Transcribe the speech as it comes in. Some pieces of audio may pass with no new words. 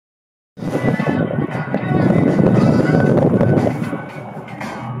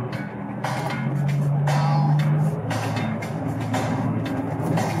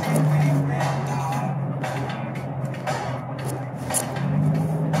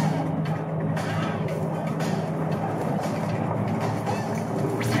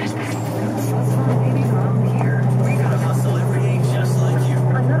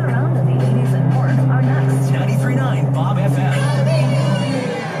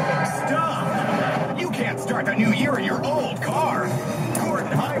Start the new year in your old car.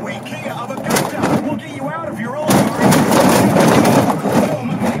 Gordon Highway Kia of Augusta will get you out of your old car. No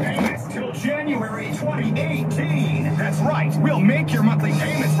monthly payments till January 2018. That's right. We'll make your monthly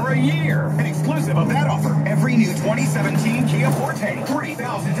payments for a year. And exclusive of that offer, every new 2017 Kia Forte,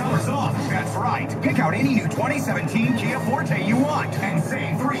 $3,000 off. That's right. Pick out any new 2017 Kia Forte you want and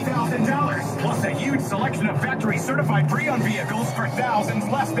save $3,000. Plus a huge selection of factory certified pre-owned vehicles for thousands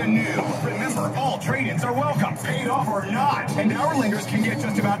less than new. Remember, all trade-ins are welcome, paid off or not. And our lenders can get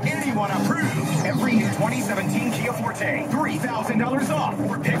just about anyone approved. Every new 2017 Kia Forte, $3,000 off.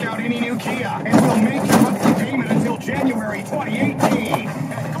 Or pick out any new Kia and we'll make your monthly payment until January 2018.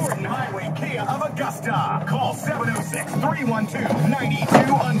 At Gordon Highway Kia of Augusta. Call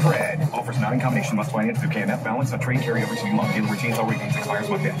 706-312-9200. Offers not in combination. Must finance through KMF. Balance of trade carryover to new month. Dealer routines. All rebates expires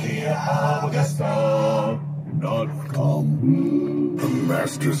month end. KiaAugusta.com. The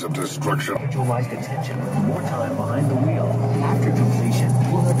Masters of Destruction. Individualized attention with more time behind the wheel. After completion,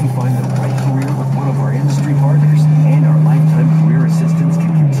 we'll help you find the right career with one of our industry partners. And our lifetime career assistants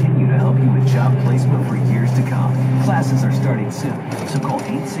can continue to help you with job placement for years to come. Classes are starting soon, so call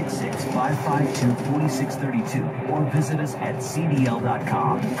 866-552-4632 or visit us at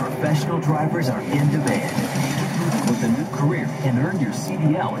CDL.com. Professional drivers are in demand. With a new career and earn your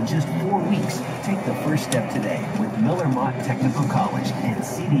CDL in just 4 weeks. Take the first step today with Miller Mott Technical College and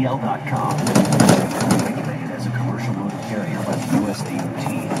CDL.com. Regulated as a commercial motor carrier by the USDOT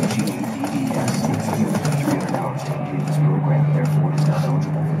and GADES. It's $300 to complete this program, therefore it is not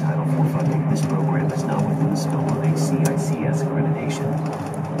eligible for Title IV funding. This program is not within the scope of a CICS accreditation.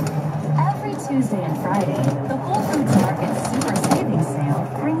 Every Tuesday and Friday, the Whole Foods Market Super Savings Sale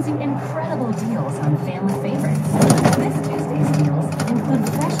brings you incredible deals on family favorites. This Tuesday's deals include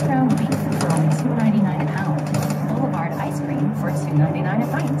fresh ground beef for only $2.99 a pound, Boulevard ice cream for $2.99 a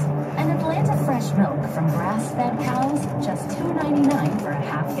pint, and Atlanta fresh milk from grass-fed cows just $2.99 for a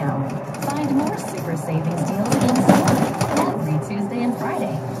half gallon. Find more super savings deals in store every Tuesday and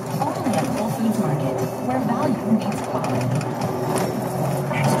Friday, only at Whole Foods Market, where value meets quality.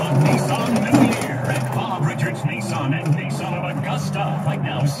 It's the Nissan New Year at Bob Richards Nissan and Nissan of Augusta. Right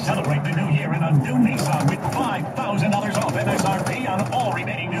now, celebrate the new year in a new Nissan with $5,000 off MSRP on all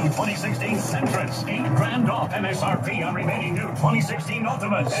remaining new 2016 Sentras, $8,000 off MSRP on remaining new 2016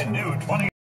 Ultimas, and new 20